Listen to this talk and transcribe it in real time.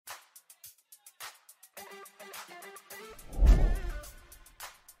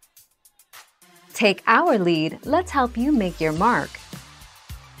Take our lead, let's help you make your mark.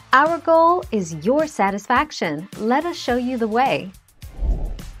 Our goal is your satisfaction. Let us show you the way.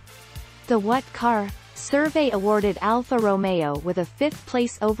 The What Car? Survey awarded Alfa Romeo with a 5th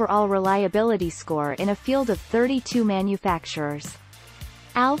place overall reliability score in a field of 32 manufacturers.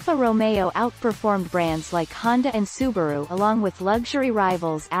 Alfa Romeo outperformed brands like Honda and Subaru along with luxury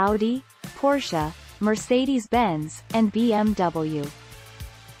rivals Audi, Porsche, Mercedes-Benz, and BMW.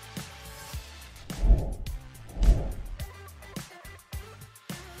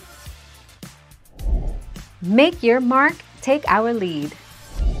 Make your mark, take our lead.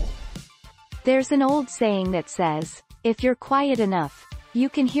 There's an old saying that says, if you're quiet enough, you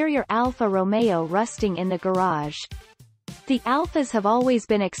can hear your Alfa Romeo rusting in the garage. The Alfas have always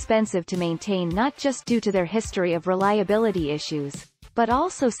been expensive to maintain, not just due to their history of reliability issues, but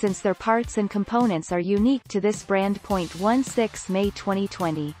also since their parts and components are unique to this brand. 16 May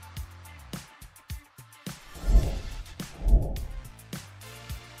 2020.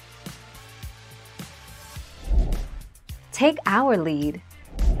 Take our lead.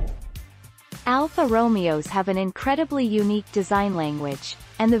 Alfa Romeos have an incredibly unique design language,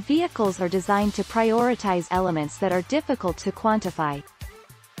 and the vehicles are designed to prioritize elements that are difficult to quantify.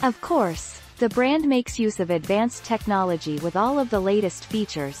 Of course, the brand makes use of advanced technology with all of the latest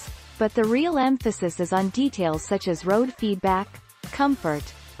features, but the real emphasis is on details such as road feedback,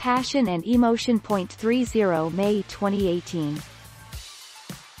 comfort, passion and emotion. 30 May 2018.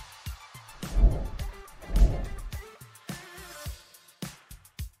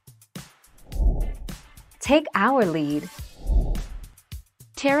 Take our lead.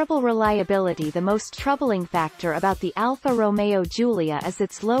 Terrible reliability. The most troubling factor about the Alfa Romeo Giulia is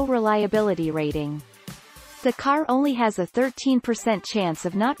its low reliability rating. The car only has a 13% chance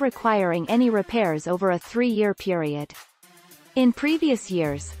of not requiring any repairs over a 3-year period. In previous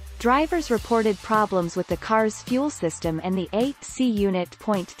years, drivers reported problems with the car's fuel system and the AC unit.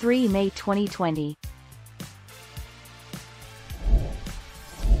 3 May 2020.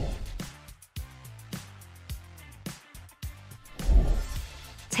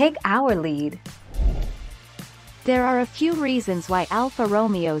 Take our lead. There are a few reasons why Alfa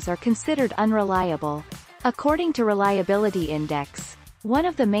Romeos are considered unreliable. According to Reliability Index, one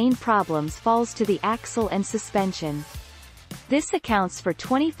of the main problems falls to the axle and suspension. This accounts for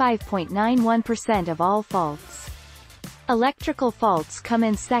 25.91% of all faults. Electrical faults come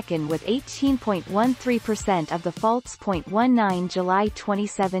in second with 18.13% of the faults. 19 July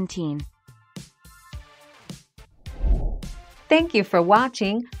 2017. Thank you for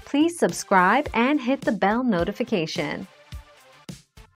watching. Please subscribe and hit the bell notification.